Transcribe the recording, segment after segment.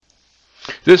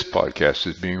This podcast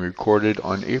is being recorded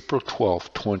on April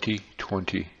 12th,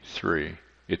 2023.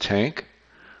 It's Hank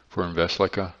for Invest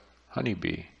Like a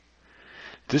Honeybee.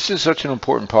 This is such an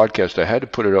important podcast, I had to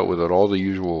put it out without all the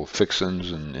usual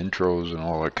fixins and intros and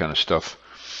all that kind of stuff,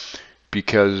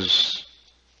 because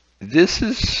this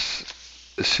is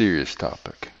a serious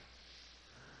topic.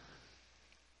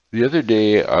 The other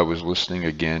day, I was listening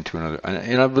again to another,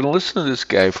 and I've been listening to this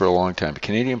guy for a long time, a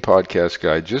Canadian podcast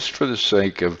guy, just for the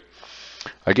sake of,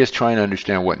 I guess, trying to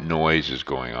understand what noise is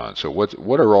going on. So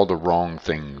what are all the wrong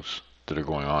things that are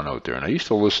going on out there? And I used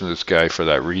to listen to this guy for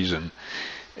that reason,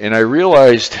 and I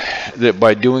realized that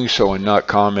by doing so and not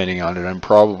commenting on it, I'm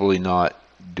probably not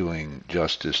doing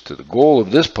justice to the goal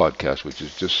of this podcast, which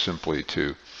is just simply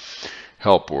to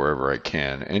help wherever I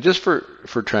can. And just for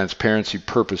transparency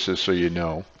purposes, so you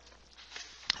know,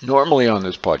 normally on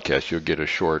this podcast, you'll get a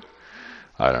short,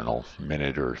 I don't know,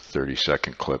 minute or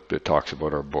 30-second clip that talks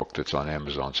about our book that's on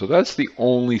Amazon. So that's the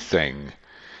only thing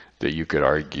that you could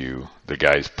argue the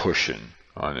guy's pushing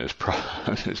on this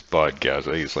podcast. I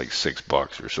think it's like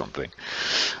 $6 or something.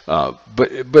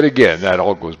 But again, that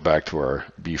all goes back to our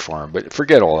bee farm. But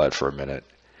forget all that for a minute.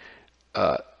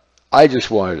 I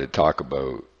just wanted to talk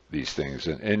about these things,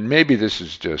 and maybe this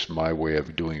is just my way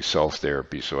of doing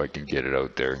self-therapy so I can get it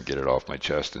out there and get it off my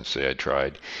chest and say I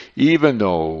tried, even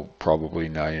though probably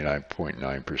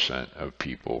 99.9% of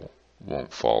people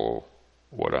won't follow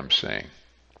what I'm saying.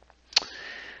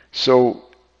 So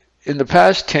in the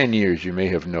past 10 years, you may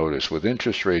have noticed, with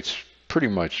interest rates pretty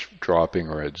much dropping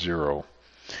or at zero,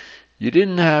 you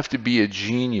didn't have to be a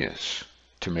genius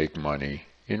to make money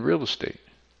in real estate.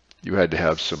 You had to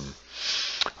have some,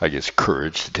 I guess,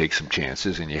 courage to take some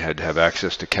chances, and you had to have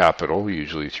access to capital,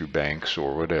 usually through banks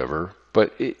or whatever.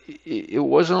 But it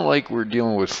wasn't like we're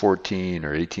dealing with 14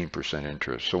 or 18%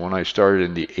 interest. So when I started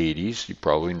in the 80s, you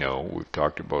probably know, we've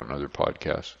talked about in other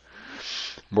podcasts,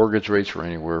 mortgage rates were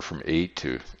anywhere from 8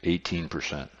 to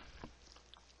 18%.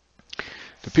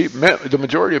 The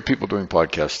majority of people doing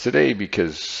podcasts today,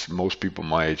 because most people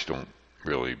my age don't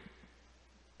really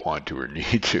want to or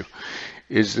need to,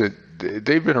 is that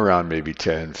they've been around maybe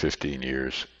 10, 15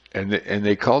 years, and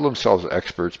they call themselves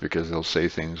experts because they'll say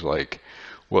things like,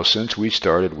 well, since we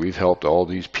started, we've helped all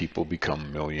these people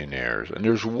become millionaires. And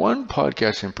there's one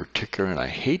podcast in particular, and I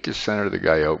hate to center the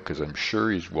guy out because I'm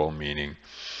sure he's well-meaning.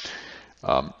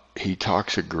 He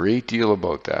talks a great deal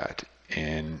about that,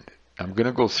 and I'm going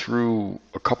to go through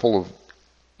a couple of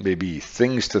maybe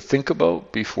things to think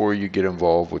about before you get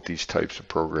involved with these types of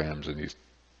programs and these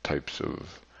types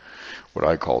of what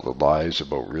I call the lies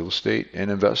about real estate and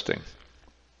investing.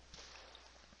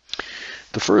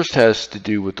 The first has to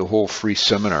do with the whole free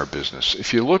seminar business.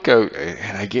 If you look out,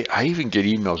 and I even get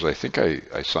emails, I think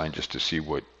I signed just to see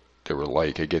what they were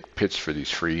like. I get pitched for these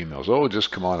free emails. Oh,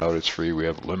 just come on out, it's free. We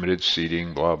have limited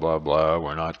seating, blah, blah, blah.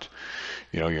 We're not,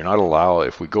 you're not allowed,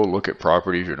 if we go look at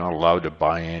properties, you're not allowed to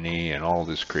buy any, and all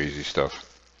this crazy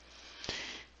stuff.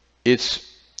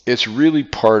 It's really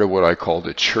part of what I call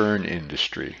the churn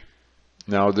industry.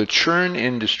 Now, the churn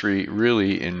industry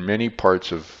really, in many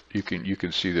parts of, you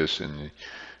can see this in the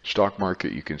stock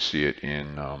market, you can see it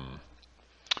in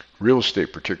real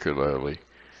estate particularly.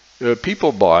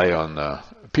 People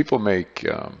make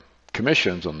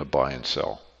commissions on the buy and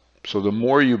sell. So the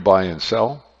more you buy and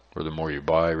sell, or the more you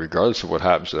buy, regardless of what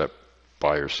happens to that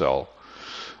buy or sell,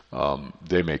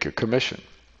 they make a commission.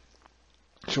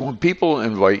 So when people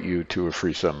invite you to a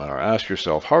free seminar, ask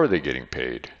yourself, how are they getting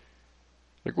paid?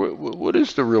 Like, what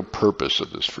is the real purpose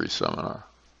of this free seminar?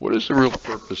 What is the real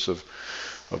purpose of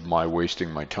my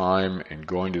wasting my time and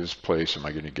going to this place? Am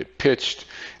I going to get pitched?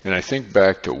 And I think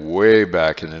back to way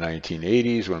back in the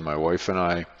 1980s when my wife and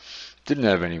I didn't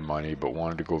have any money but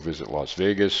wanted to go visit Las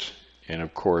Vegas. And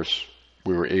of course,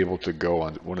 we were able to go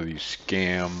on one of these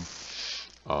scam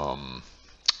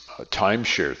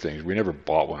timeshare things. We never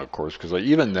bought one, of course, because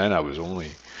even then I was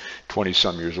only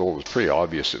 20-some years old. It was pretty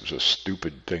obvious it was a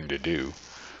stupid thing to do.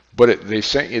 But they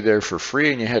sent you there for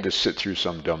free, and you had to sit through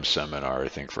some dumb seminar, I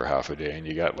think, for half a day, and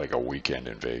you got like a weekend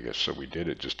in Vegas. So we did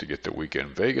it just to get the weekend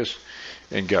in Vegas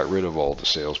and got rid of all the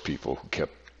salespeople who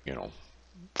kept,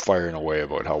 firing away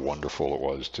about how wonderful it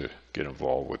was to get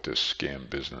involved with this scam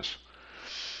business.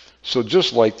 So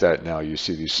just like that now, you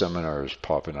see these seminars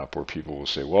popping up where people will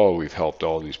say, well, we've helped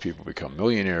all these people become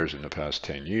millionaires in the past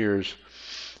 10 years.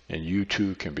 And you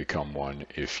too can become one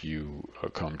if you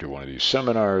come to one of these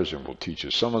seminars, and we'll teach you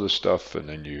some of the stuff, and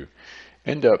then you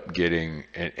end up getting,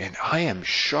 and I am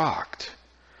shocked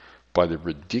by the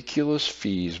ridiculous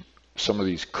fees some of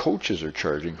these coaches are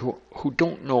charging who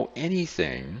don't know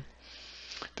anything.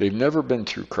 They've never been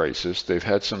through crisis. They've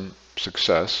had some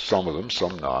success, some of them,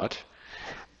 some not.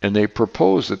 and they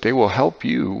propose that they will help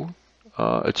you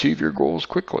achieve your goals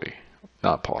quickly.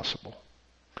 Not possible.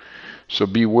 So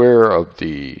beware of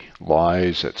the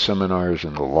lies at seminars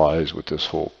and the lies with this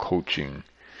whole coaching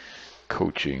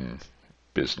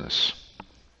business.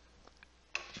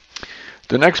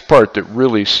 The next part that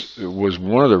really was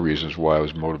one of the reasons why I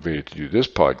was motivated to do this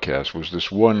podcast was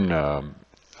this one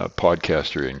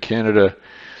podcaster in Canada.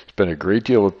 Spent a great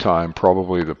deal of time,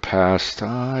 probably the past,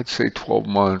 I'd say 12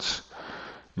 months,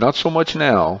 not so much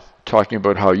now, talking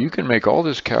about how you can make all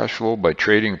this cash flow by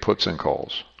trading puts and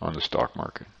calls on the stock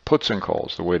market. Puts and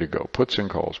calls, the way to go. Puts and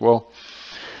calls. Well,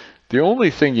 the only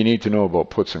thing you need to know about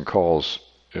puts and calls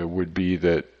would be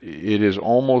that it is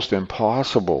almost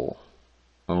impossible,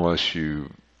 unless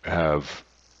you have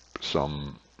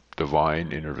some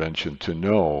divine intervention, to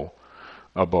know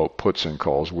about puts and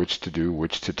calls, which to do,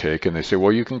 which to take. And they say,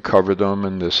 well, you can cover them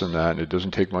and this and that, and it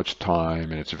doesn't take much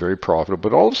time, and it's very profitable.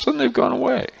 But all of a sudden, they've gone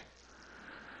away.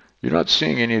 You're not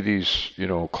seeing any of these,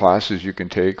 classes you can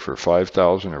take for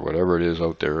 $5,000 or whatever it is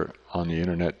out there on the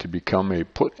internet to become a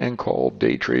put and call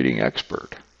day trading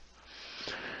expert.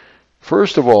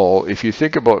 First of all, if you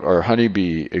think about our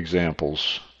honeybee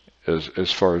examples,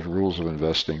 as far as rules of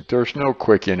investing, there's no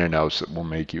quick in and outs that will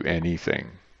make you anything.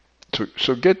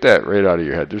 So get that right out of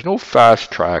your head. There's no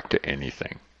fast track to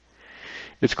anything.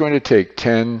 It's going to take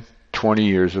 10, 20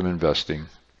 years of investing,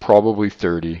 probably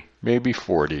 30, maybe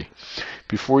 40,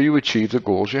 before you achieve the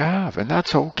goals you have. And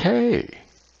that's okay.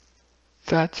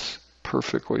 That's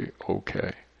perfectly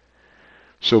okay.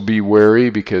 So be wary,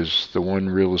 because the one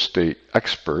real estate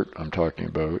expert I'm talking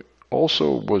about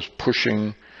also was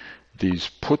pushing these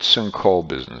puts and call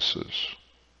businesses,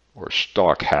 or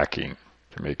stock hacking,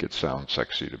 to make it sound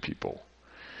sexy to people.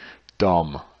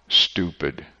 Dumb,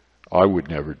 stupid. I would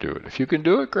never do it. If you can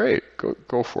do it, great.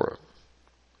 Go for it.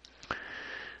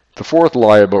 The fourth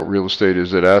lie about real estate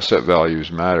is that asset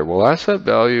values matter. Well, asset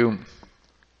value,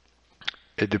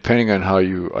 depending on how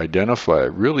you identify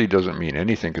it, really doesn't mean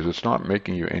anything, because it's not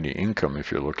making you any income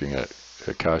if you're looking at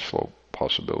cash flow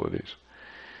possibilities.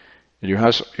 You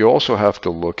also have to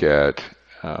look at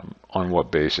on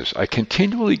what basis. I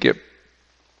continually get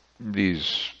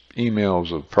these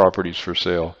emails of properties for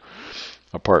sale,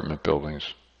 apartment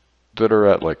buildings, that are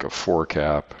at like a 4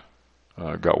 cap.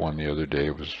 Got one the other day,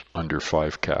 it was under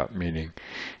 5 cap, meaning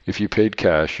if you paid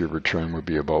cash, your return would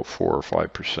be about 4 or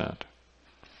 5%.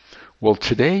 Well,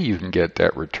 today you can get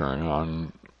that return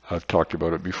on, I've talked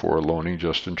about it before, loaning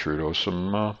Justin Trudeau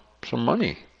some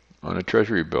money on a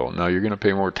treasury bill. Now you're going to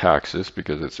pay more taxes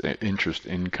because it's interest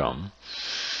income,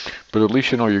 but at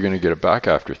least you know you're going to get it back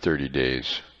after 30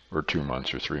 days or 2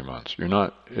 months or 3 months. You're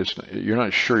not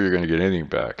sure you're going to get anything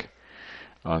back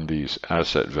on these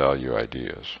asset value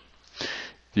ideas.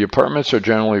 The apartments are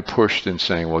generally pushed in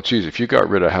saying, well, geez, if you got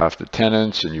rid of half the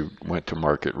tenants and you went to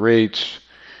market rates,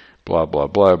 blah, blah,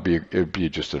 blah, it'd be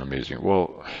just an amazing.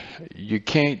 Well, you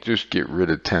can't just get rid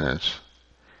of tenants,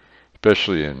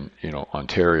 especially in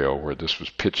Ontario, where this was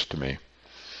pitched to me.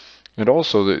 And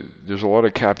also, there's a lot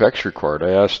of CapEx required.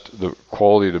 I asked the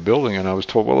quality of the building, and I was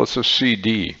told, well, it's a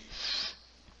CD.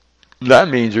 That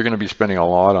means you're going to be spending a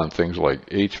lot on things like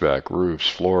HVAC, roofs,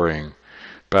 flooring,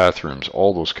 bathrooms,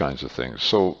 all those kinds of things.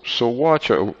 So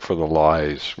watch out for the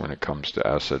lies when it comes to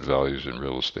asset values in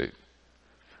real estate.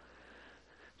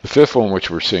 The fifth one,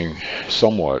 which we're seeing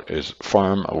somewhat, is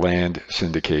farmland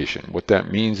syndication. What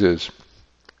that means is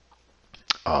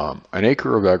an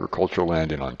acre of agricultural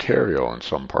land in Ontario, in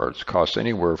some parts, costs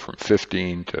anywhere from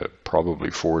 $15,000 to probably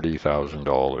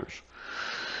 $40,000.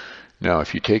 Now,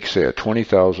 if you take, say, a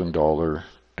 $20,000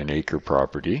 an acre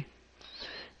property,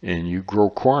 and you grow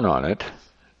corn on it,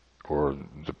 or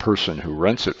the person who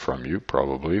rents it from you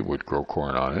probably would grow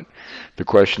corn on it, the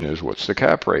question is, what's the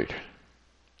cap rate?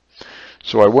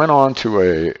 So I went on to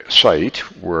a site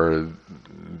where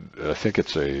I think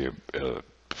it's a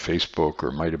Facebook,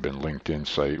 or might have been LinkedIn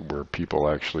site, where people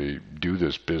actually do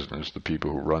this business, the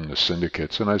people who run the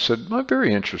syndicates. And I said, I'm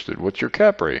very interested. What's your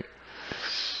cap rate?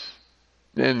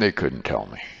 And they couldn't tell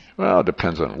me. Well, it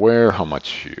depends on where, how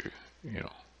much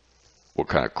what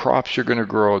kind of crops they're going to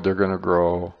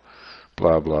grow,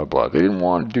 blah, blah, blah. They didn't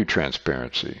want to do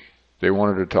transparency. They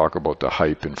wanted to talk about the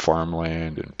hype in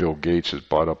farmland, and Bill Gates has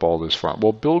bought up all this farm.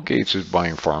 Well, Bill Gates is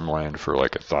buying farmland for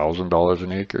like $1,000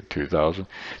 an acre, $2,000.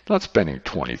 Not spending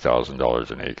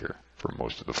 $20,000 an acre for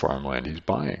most of the farmland he's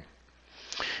buying.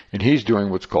 And he's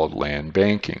doing what's called land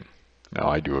banking. Now,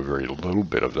 I do a very little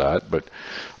bit of that, but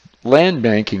land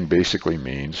banking basically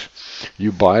means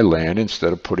you buy land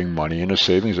instead of putting money in a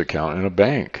savings account in a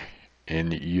bank.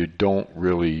 And you don't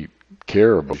really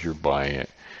care about you're buying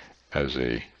it as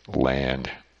a land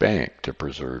bank to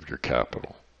preserve your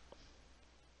capital.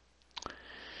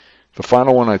 The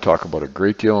final one I talk about a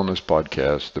great deal on this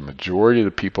podcast. The majority of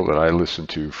the people that I listen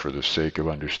to for the sake of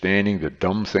understanding the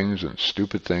dumb things and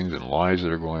stupid things and lies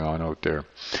that are going on out there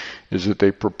is that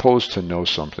they propose to know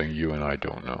something you and I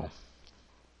don't know.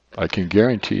 I can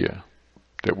guarantee you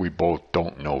that we both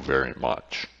don't know very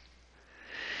much.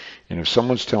 And if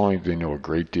someone's telling you they know a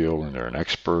great deal and they're an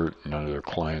expert, none of their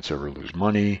clients ever lose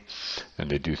money, and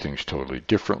they do things totally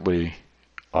differently,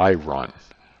 I run.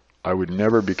 I would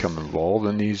never become involved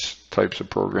in these types of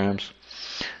programs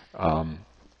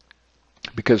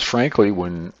because, frankly,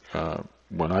 when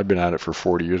I've been at it for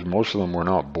 40 years, most of them were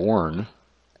not born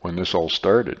when this all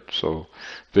started. So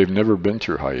they've never been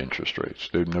through high interest rates.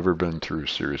 They've never been through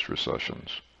serious recessions.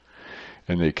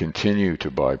 And they continue to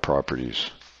buy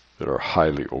properties that are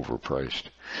highly overpriced.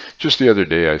 Just the other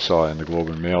day, I saw in the Globe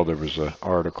and Mail, there was an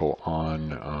article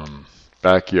on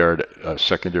backyard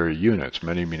secondary units.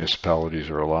 Many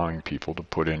municipalities are allowing people to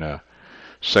put in a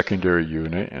secondary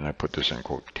unit, and I put this in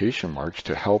quotation marks,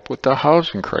 to help with the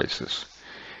housing crisis.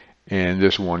 And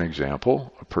this one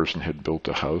example, a person had built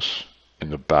a house in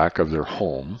the back of their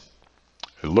home.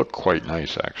 It looked quite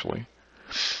nice, actually.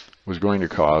 Was going to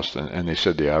cost, and they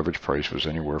said the average price was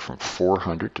anywhere from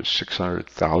 $400,000 to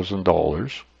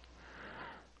 $600,000,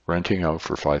 renting out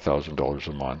for $5,000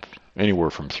 a month, anywhere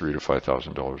from $3,000 to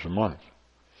 $5,000 a month.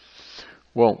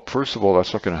 Well, first of all,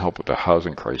 that's not going to help with the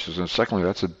housing crisis, and secondly,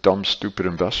 that's a dumb, stupid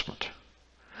investment.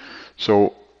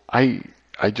 So I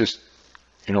just,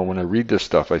 when I read this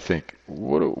stuff, I think,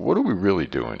 what are we really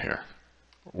doing here?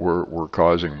 We're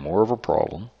causing more of a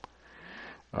problem.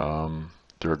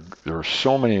 There are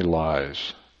so many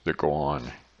lies that go on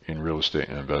in real estate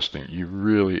and investing. I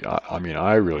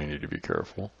really need to be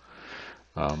careful.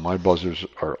 My buzzers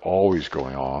are always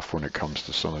going off when it comes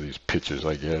to some of these pitches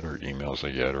I get or emails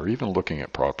I get or even looking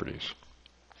at properties.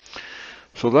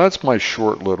 So that's my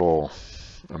short little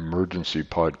emergency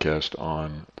podcast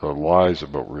on the lies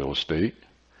about real estate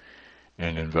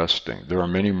and investing. There are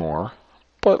many more,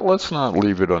 but let's not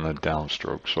leave it on a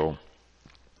downstroke. So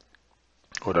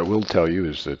what I will tell you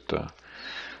is that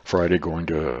Friday going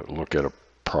to look at a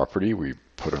property. We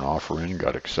put an offer in,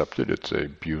 got accepted. It's a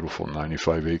beautiful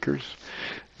 95 acres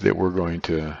that we're going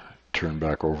to turn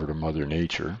back over to Mother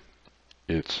Nature.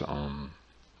 It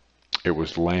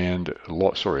was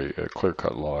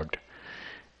clear-cut logged,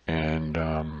 and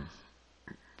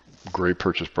great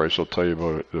purchase price. I'll tell you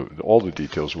about it, all the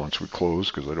details once we close,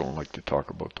 because I don't like to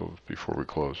talk about those before we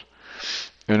close.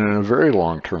 And on a very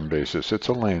long-term basis, it's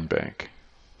a land bank.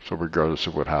 So regardless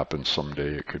of what happens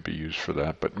someday, it could be used for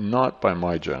that, but not by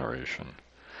my generation.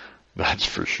 That's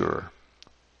for sure.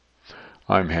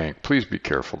 I'm Hank. Please be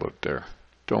careful out there.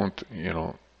 Don't,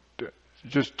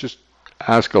 just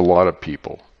ask a lot of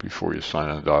people before you sign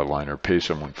on the dotted line or pay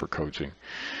someone for coaching.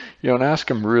 And ask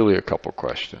them really a couple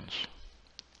questions.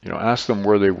 Ask them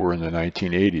where they were in the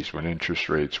 1980s when interest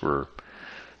rates were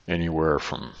anywhere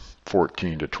from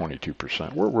 14 to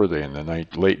 22%. Where were they in the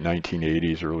late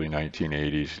 1980s, early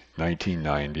 1980s,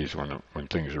 1990s when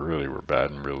things really were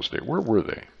bad in real estate? Where were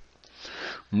they?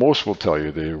 Most will tell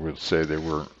you they would say they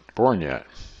weren't born yet.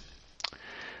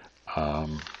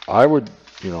 I would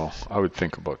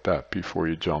think about that before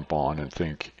you jump on and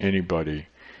think anybody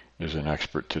is an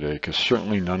expert today, because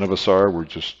certainly none of us are. We're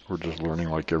just learning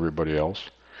like everybody else.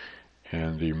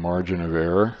 And the margin of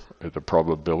error, the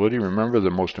probability, remember the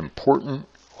most important,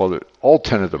 all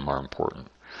 10 of them are important.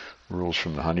 Rules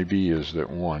from the honeybee is that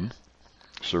 1,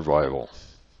 survival.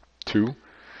 2,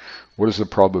 what is the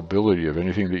probability of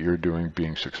anything that you're doing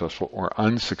being successful or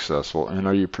unsuccessful? And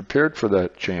are you prepared for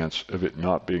that chance of it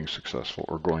not being successful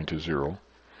or going to zero?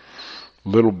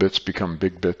 Little bits become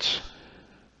big bits.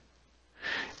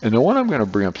 And the one I'm going to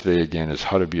bring up today again is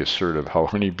how to be assertive, how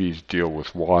honeybees deal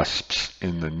with wasps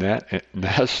in the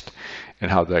nest,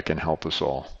 and how that can help us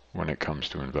all when it comes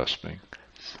to investing.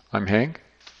 I'm Hank,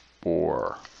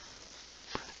 or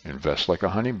invest like a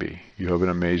honeybee. You have an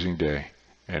amazing day.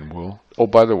 And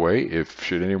by the way,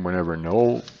 should anyone ever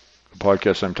know the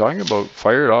podcast I'm talking about,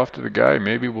 fire it off to the guy.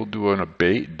 Maybe we'll do a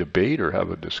debate or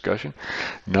have a discussion.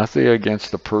 Nothing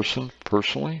against the person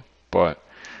personally, but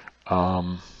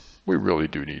we really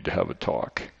do need to have a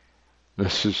talk.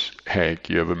 This is Hank.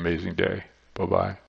 You have an amazing day. Bye-bye.